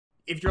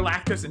if you're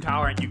lactose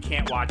intolerant, you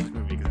can't watch this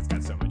movie because it's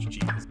got so much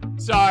cheese.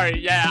 Sorry,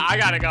 yeah, I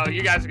gotta go.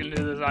 You guys can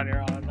do this on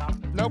your own now.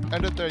 Nope,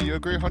 end it there. You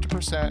agree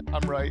 100%.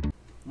 I'm right.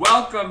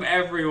 Welcome,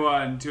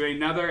 everyone, to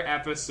another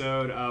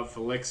episode of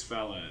Flix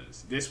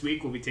Fellas. This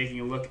week, we'll be taking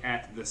a look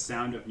at The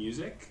Sound of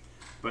Music.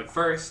 But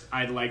first,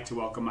 I'd like to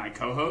welcome my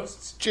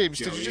co-hosts, James,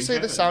 Joey did you and just say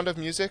Kevin. The Sound of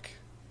Music?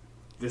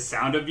 The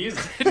Sound of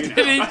Music. Did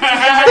he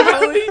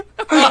actually?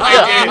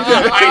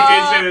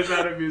 I did say The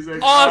Sound of Music.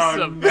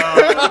 Awesome. Oh,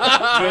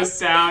 no. The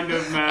Sound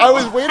of Metal. I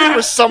was waiting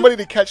for somebody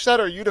to catch that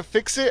or you to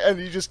fix it, and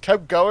you just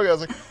kept going. I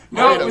was like,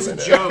 No, wait it was a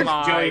minute. joke.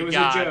 My Joey, it was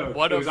God, a joke.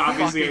 what It a was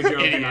obviously a fucking joke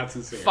and idiot. not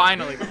sincere.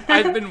 Finally,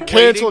 I've been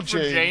Cancel waiting for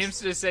James. James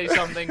to say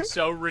something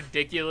so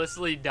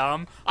ridiculously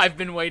dumb. I've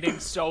been waiting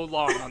so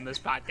long on this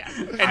podcast,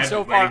 and I've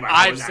so been waiting far my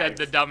whole I've said life.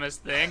 the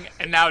dumbest thing,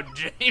 and now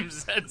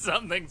James said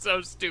something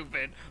so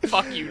stupid.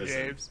 Fuck you, Listen.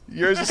 James.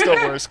 Yours is still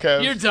worse,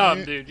 Kev. You're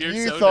dumb, dude. You're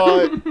you so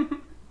thought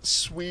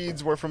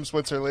Swedes were from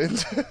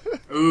Switzerland.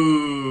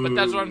 Ooh. But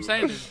that's what I'm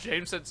saying. Is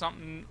James said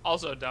something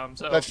also dumb.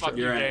 So That's fuck true.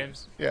 you, You're right.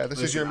 James. Yeah, this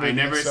is Listen, your movie. I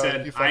never so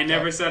said you I fucked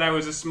never up. said I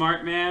was a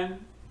smart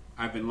man.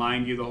 I've been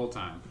lying to you the whole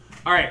time.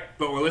 All right,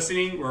 but we're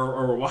listening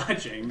or we're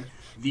watching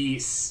the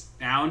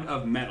Sound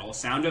of Metal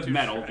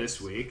this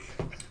week.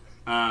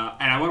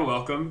 And I want to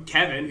welcome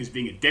Kevin, who's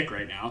being a dick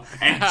right now,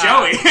 and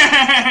Joey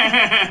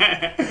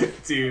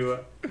to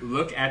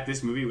look at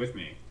this movie with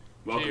me.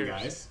 Welcome, Cheers.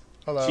 guys.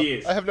 Hello.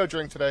 Cheers. I have no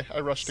drink today. I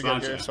rushed to get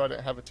Sláinte. here, so I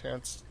didn't have a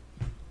chance.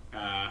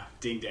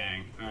 Ding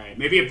dang. All right,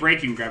 maybe a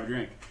break. You can grab a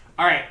drink.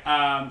 All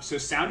right. So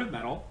Sound of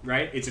Metal,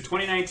 right? It's a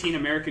 2019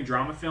 American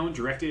drama film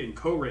directed and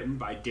co-written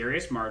by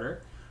Darius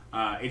Martyr.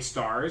 It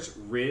stars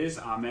Riz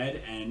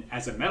Ahmed and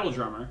as a metal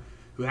drummer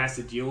who has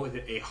to deal with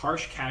a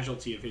harsh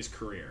casualty of his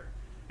career,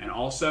 and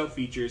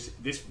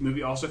this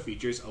movie also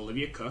features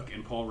Olivia Cook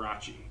and Paul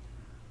Raci.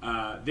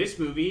 This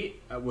movie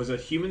was a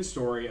human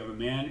story of a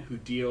man who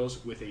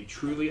deals with a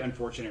truly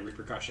unfortunate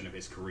repercussion of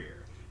his career.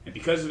 And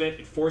because of it,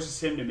 it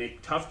forces him to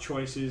make tough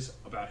choices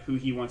about who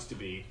he wants to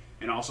be,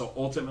 and also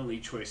ultimately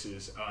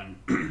choices on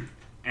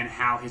and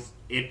how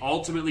it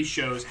ultimately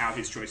shows how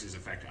his choices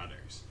affect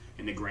others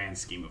in the grand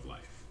scheme of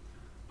life.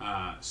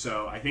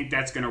 So I think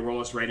that's going to roll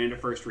us right into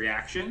first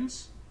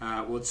reactions.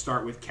 Let's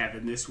start with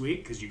Kevin this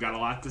week, because you got a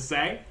lot to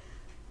say.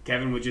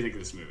 Kevin, what'd you think of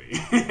this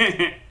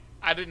movie?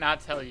 I did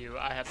not tell you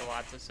I had a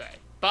lot to say,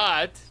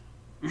 but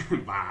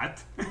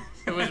But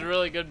it was a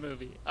really good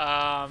movie.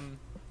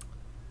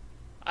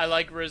 I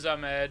like Riz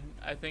Ahmed.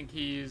 I think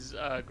he's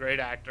a great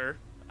actor.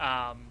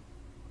 I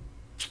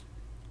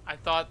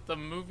thought the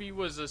movie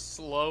was a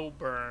slow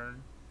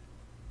burn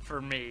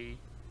for me,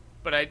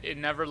 but it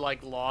never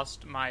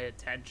lost my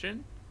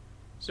attention.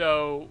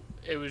 So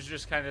it was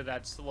just kind of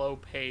that slow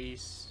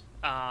pace.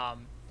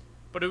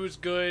 But it was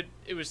good.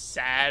 It was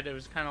sad. It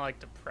was kind of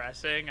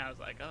depressing. I was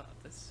like, oh,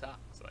 this sucks.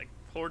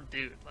 Poor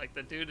dude.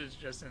 The dude is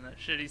just in a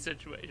shitty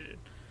situation.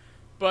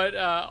 But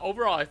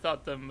overall, I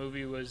thought the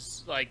movie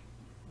was a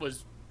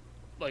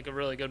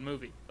really good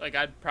movie.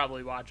 I'd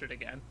probably watch it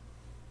again.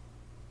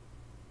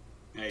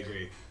 I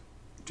agree.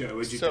 Joe,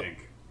 what'd you So-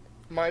 think?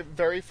 My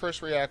very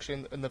first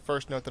reaction and the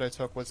first note that I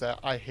took was that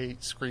I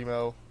hate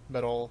screamo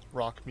metal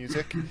rock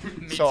music.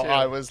 So too.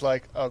 I was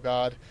like, oh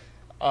god.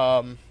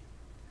 I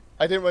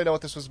didn't really know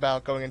what this was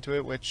about going into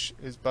it, which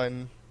has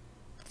been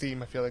the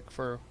theme, I feel like,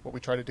 for what we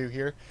try to do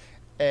here.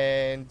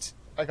 And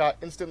I got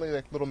instantly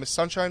Little Miss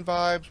Sunshine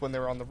vibes when they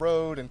were on the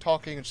road and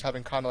talking and just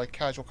having kind of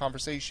casual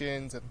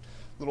conversations and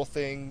little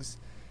things.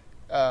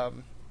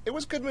 It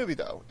was a good movie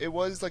though. It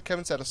was, like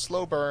Kevin said, a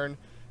slow burn,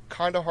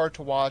 kind of hard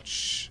to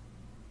watch.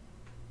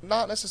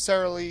 Not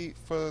necessarily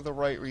for the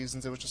right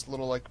reasons. It was just a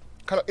little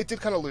it did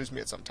kind of lose me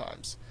at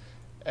sometimes,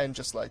 and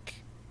just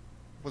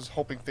was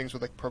hoping things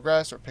would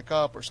progress or pick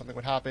up or something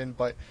would happen.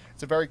 But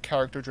it's a very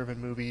character-driven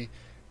movie,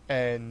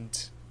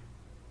 and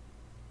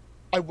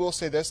I will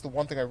say this: the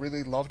one thing I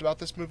really loved about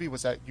this movie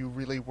was that you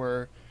really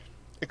were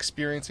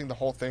experiencing the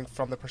whole thing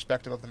from the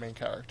perspective of the main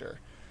character.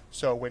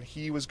 So when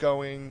he was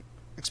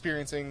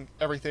experiencing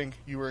everything,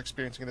 you were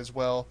experiencing it as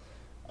well.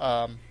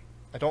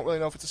 I don't really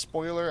know if it's a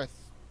spoiler,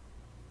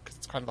 because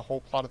it's kind of the whole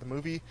plot of the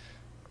movie.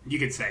 You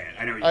can say it.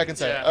 I know. I can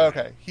say Yeah. it.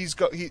 Okay,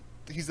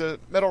 he's a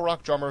metal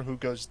rock drummer who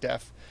goes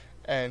deaf,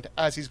 and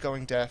as he's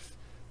going deaf,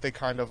 they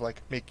kind of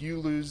make you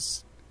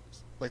lose.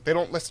 They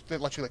don't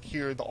let you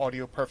hear the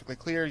audio perfectly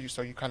clear.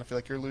 So you kind of feel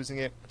like you're losing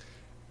it.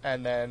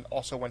 And then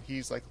also when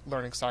he's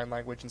learning sign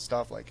language and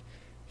stuff,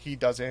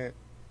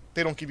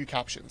 they don't give you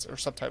captions or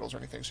subtitles or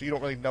anything, so you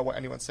don't really know what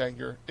anyone's saying.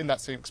 You're in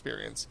that same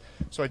experience.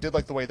 So I did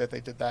like the way that they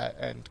did that,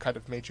 and kind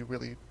of made you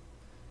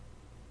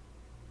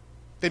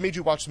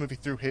watch the movie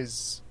through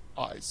his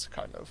eyes,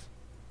 kind of.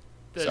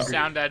 The So-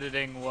 sound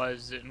editing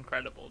was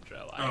incredible,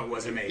 Joe. Oh, it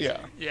was amazing.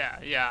 Yeah.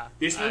 Yeah.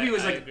 This movie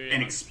was I agree an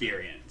on-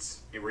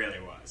 experience. It really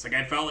was.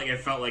 I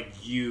felt like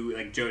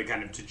you, Joey,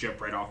 kind of to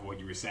jump right off of what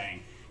you were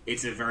saying.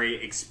 It's a very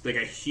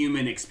a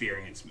human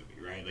experience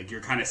movie, right?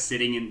 You're kind of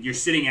you're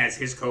sitting as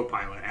his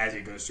co-pilot as he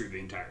goes through the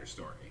entire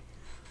story.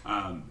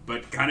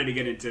 But kind of to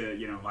get into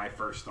my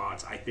first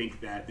thoughts, I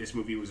think that this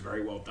movie was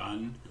very well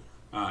done.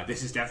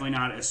 This is definitely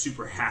not a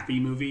super happy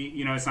movie.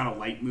 You know, it's not a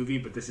light movie,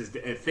 but this is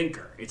a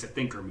thinker. It's a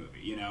thinker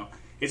movie, you know?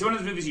 It's one of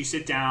those movies you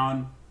sit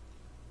down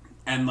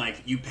and,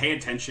 like, you pay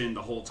attention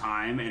the whole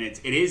time, and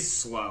it is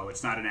slow.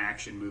 It's not an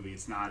action movie.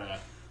 It's not a,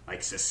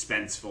 like,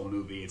 suspenseful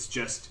movie. It's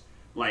just,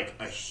 like,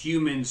 a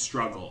human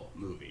struggle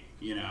movie,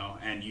 you know?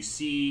 And you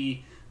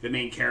see the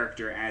main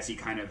character as he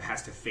kind of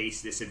has to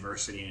face this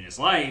adversity in his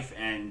life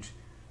and,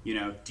 you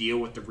know, deal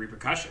with the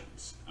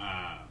repercussions.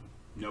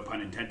 No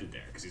pun intended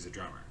there, because he's a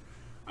drummer.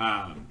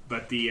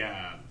 But the,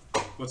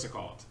 what's it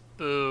called?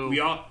 Boo. We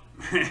all...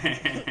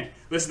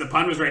 Listen, the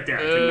pun was right there.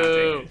 I could not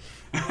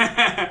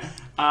take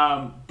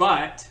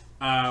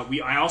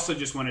it. I also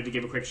just wanted to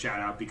give a quick shout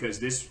out because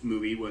this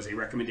movie was a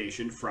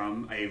recommendation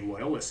from a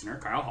loyal listener,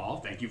 Kyle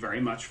Hall. Thank you very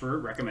much for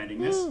recommending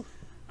this.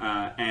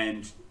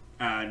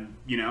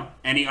 You know,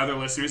 any other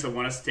listeners that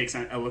want us to take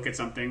a look at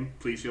something,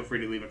 please feel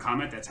free to leave a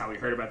comment. That's how we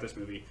heard about this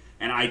movie.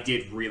 And I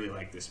did really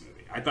like this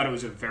movie. I thought it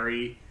was a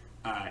very...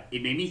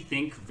 it made me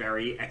think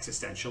very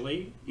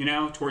existentially, you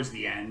know, towards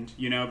the end,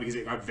 you know, because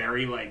it got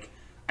very, like...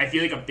 I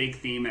feel like a big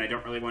theme, and I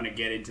don't really want to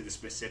get into the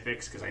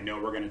specifics because I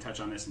know we're going to touch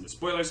on this in the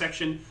spoiler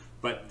section,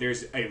 but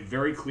there's a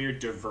very clear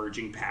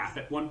diverging path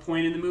at one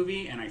point in the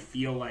movie, and I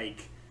feel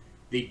like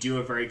they do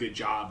a very good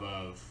job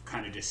of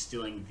kind of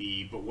distilling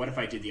but what if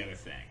I did the other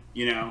thing,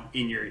 you know,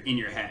 in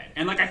your head.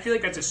 And, like, I feel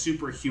like that's a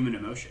superhuman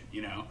emotion,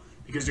 you know,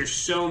 because there's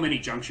so many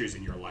junctures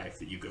in your life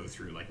that you go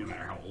through, like, no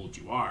matter how old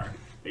you are,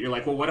 that you're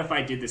like, well, what if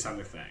I did this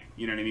other thing?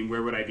 You know what I mean?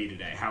 Where would I be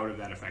today? How would have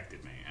that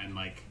affected me? And,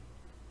 like...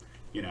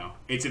 You know,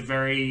 it's a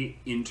very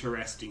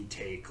interesting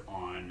take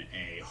on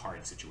a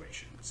hard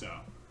situation. So,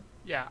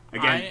 yeah,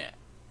 again,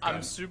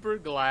 I'm super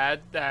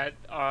glad that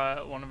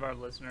one of our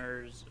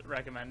listeners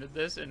recommended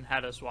this and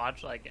had us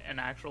watch like an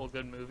actual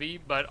good movie.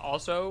 But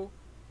also,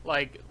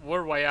 like,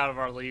 we're way out of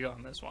our league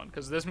on this one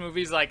because this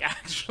movie's like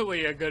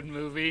actually a good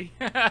movie,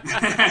 and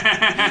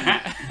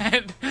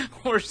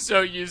we're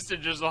so used to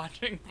just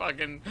watching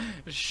fucking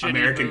shitty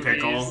American movies.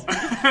 Pickle.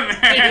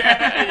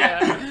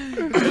 yeah.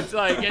 It's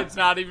like it's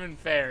not even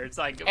fair. It's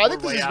like I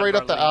think this is right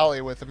up the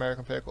alley with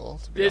American Pickle.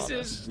 To be This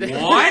honest. is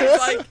What?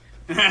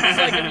 It's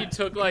like if you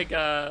took like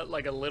a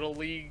little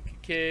league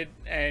kid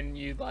and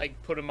you like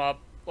put him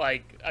up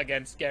like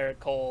against Garrett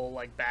Cole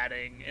like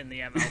batting in the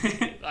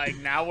MLB. Like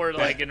now we're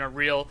like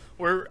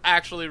we're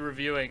actually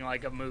reviewing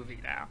like a movie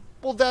now.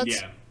 Well,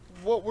 that's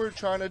what we're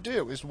trying to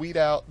do is weed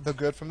out the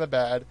good from the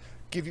bad,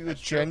 give you a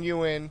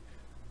genuine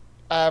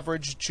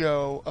average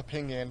Joe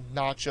opinion,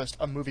 not just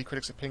a movie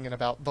critic's opinion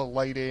about the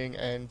lighting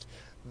and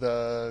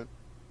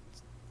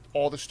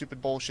all the stupid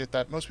bullshit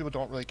that most people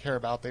don't really care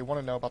about. They want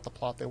to know about the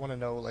plot. They want to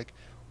know like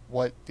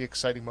what the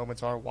exciting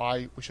moments are,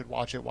 why we should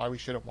watch it, why we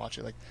shouldn't watch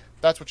it. Like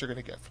that's what you're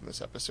going to get from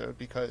this episode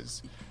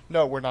because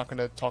no, we're not going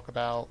to talk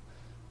about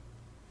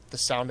the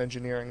sound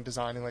engineering,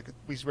 designing. Like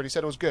we already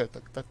said, it was good.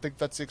 Like, I think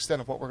that's the extent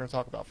of what we're going to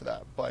talk about for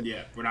that. But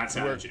yeah, we're not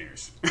sound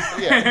engineers.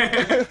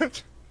 Yeah.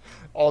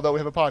 Although we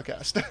have a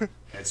podcast.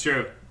 That's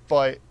true.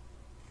 But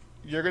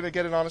you're going to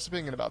get an honest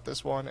opinion about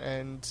this one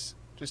and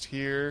just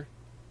hear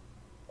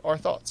our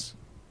thoughts.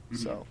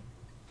 Mm-hmm. So.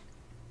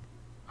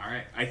 All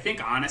right. I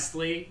think,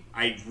 honestly,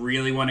 I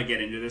really want to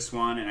get into this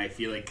one, and I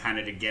feel like kind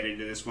of to get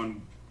into this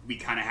one, we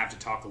kind of have to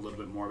talk a little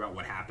bit more about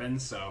what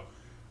happens. So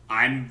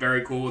I'm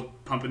very cool with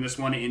pumping this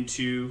one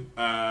into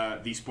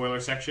the spoiler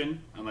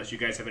section, unless you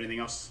guys have anything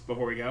else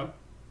before we go.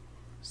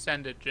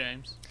 Send it,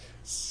 James.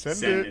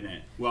 Sending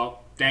it.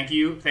 Well, thank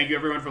you. Thank you,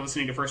 everyone, for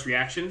listening to First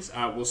Reactions.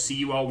 We'll see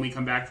you all when we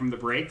come back from the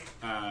break.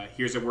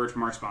 Here's a word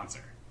from our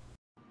sponsor.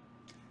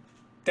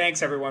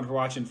 Thanks, everyone, for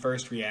watching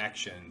First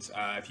Reactions.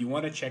 If you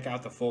want to check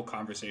out the full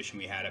conversation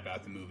we had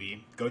about the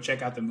movie, go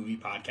check out the movie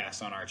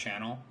podcast on our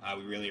channel.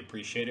 We really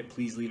appreciate it.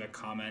 Please leave a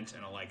comment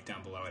and a like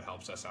down below. It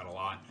helps us out a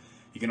lot.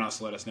 You can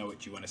also let us know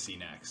what you want to see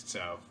next.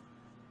 So,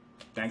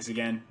 thanks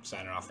again.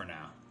 Signing off for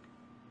now.